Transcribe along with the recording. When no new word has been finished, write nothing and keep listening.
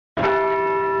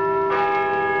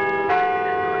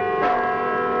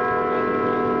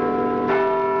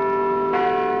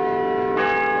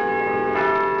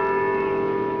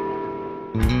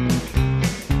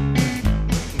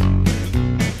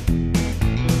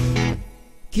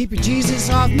Keep your Jesus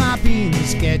off my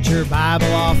penis, get your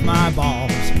Bible off my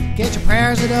balls. Get your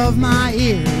prayers out of my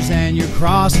ears and your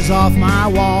crosses off my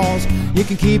walls. You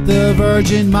can keep the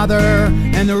Virgin Mother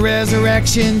and the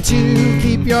resurrection too.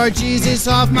 Keep your Jesus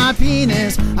off my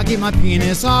penis, I'll keep my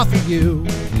penis off of you.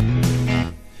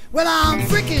 Well, I'm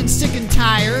freaking sick and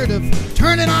tired of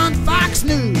turning on Fox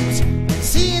News and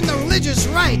seeing the religious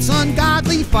right's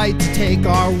ungodly fight to take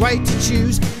our right to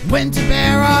choose when to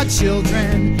bear our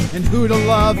children and who to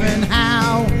love and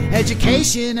how.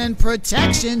 Education and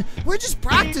protection, we're just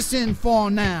practicing for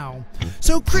now.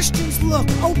 So Christians, look,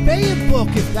 obey a book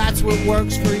if that's what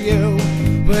works for you.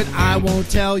 But I won't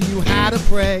tell you how to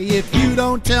pray if you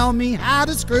don't tell me how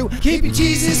to screw. Keep your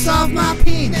Jesus off my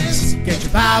penis, get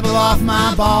your Bible off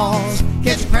my balls.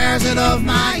 Get your prayers out of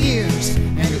my ears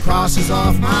and your crosses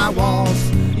off my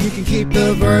walls. You can keep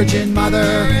the Virgin Mother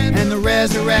and the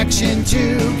resurrection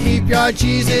too. Keep your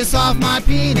Jesus off my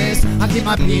penis, I'll keep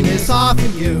my penis off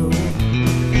of you.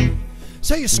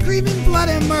 So you're screaming blood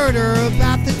and murder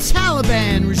about the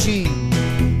Taliban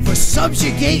regime for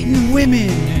subjugating women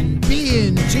and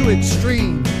being too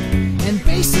extreme and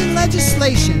basing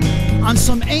legislation on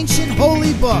some ancient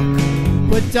holy book.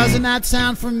 But doesn't that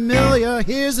sound familiar?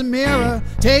 Here's a mirror,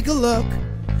 take a look.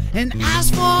 And as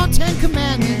for 10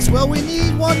 commandments, well, we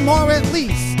need one more at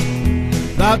least.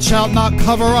 Thou shalt not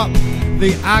cover up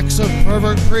the acts of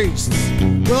pervert priests.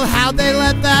 Well, how'd they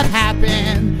let that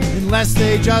happen unless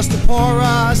they just abhor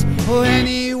us? Well,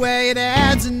 anyway, it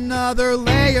adds another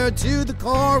layer to the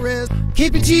chorus.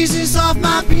 Keep your Jesus off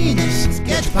my penis,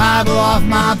 get your Bible off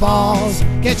my balls.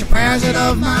 Get your prayers out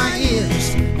of my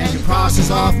ears and your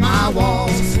crosses off my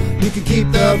walls. You can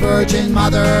keep the Virgin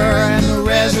Mother and the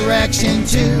resurrection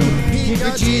too. Keep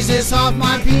your Jesus off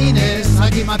my penis, I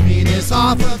keep my penis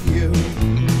off of you.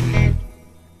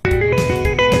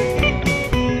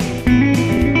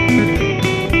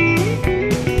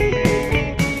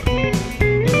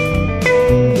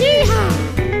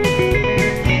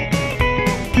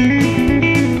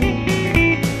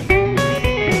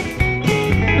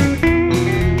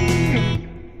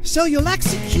 So you'll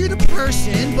execute a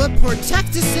person, but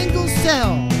protect a single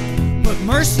cell. But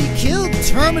mercy killed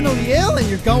terminally ill and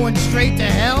you're going straight to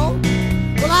hell?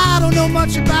 Well, I don't know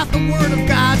much about the Word of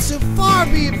God, so far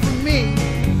be it from me.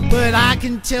 But I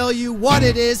can tell you what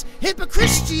it is,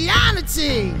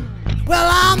 hypocristianity. Well,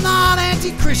 I'm not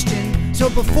anti-Christian, so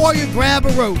before you grab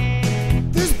a rope,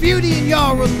 there's beauty in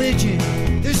your religion,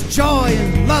 there's joy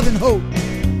and love and hope.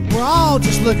 We're all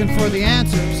just looking for the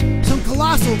answers, some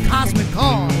colossal cosmic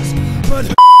cause. But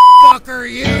who the fuck are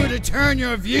you to turn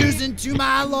your views into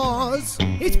my laws?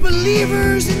 It's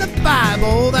believers in the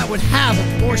Bible that would have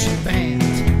abortion bans.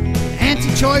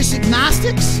 Anti-choice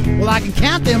agnostics? Well, I can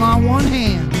count them on one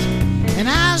hand. And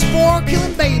as for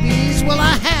killing babies, well,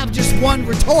 I have just one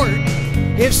retort.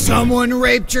 If someone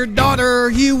raped your daughter,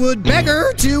 you would beg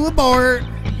her to abort.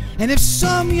 And if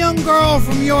some young girl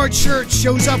from your church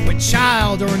shows up with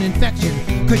child or an infection,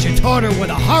 'cause you taught her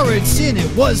what a horrid sin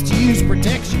it was to use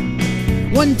protection,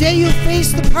 one day you'll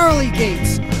face the pearly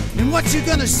gates, and what you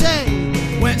gonna say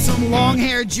when some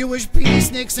long-haired Jewish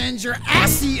peacenik sends your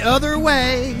ass the other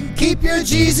way? Keep your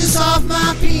Jesus off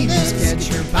my penis,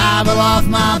 get your Bible off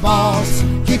my balls.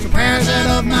 Keep your prayers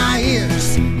out of my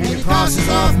ears and your crosses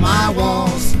off my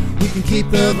walls. You can keep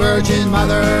the Virgin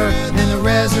Mother and the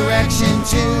resurrection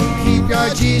too. Keep your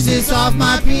Jesus off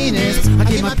my penis, I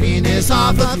keep my penis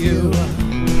off of you.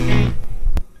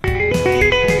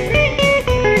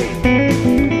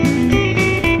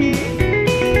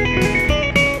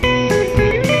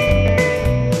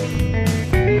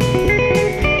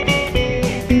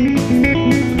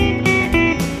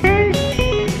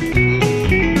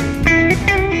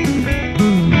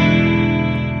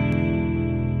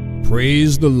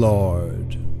 Praise the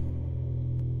Lord.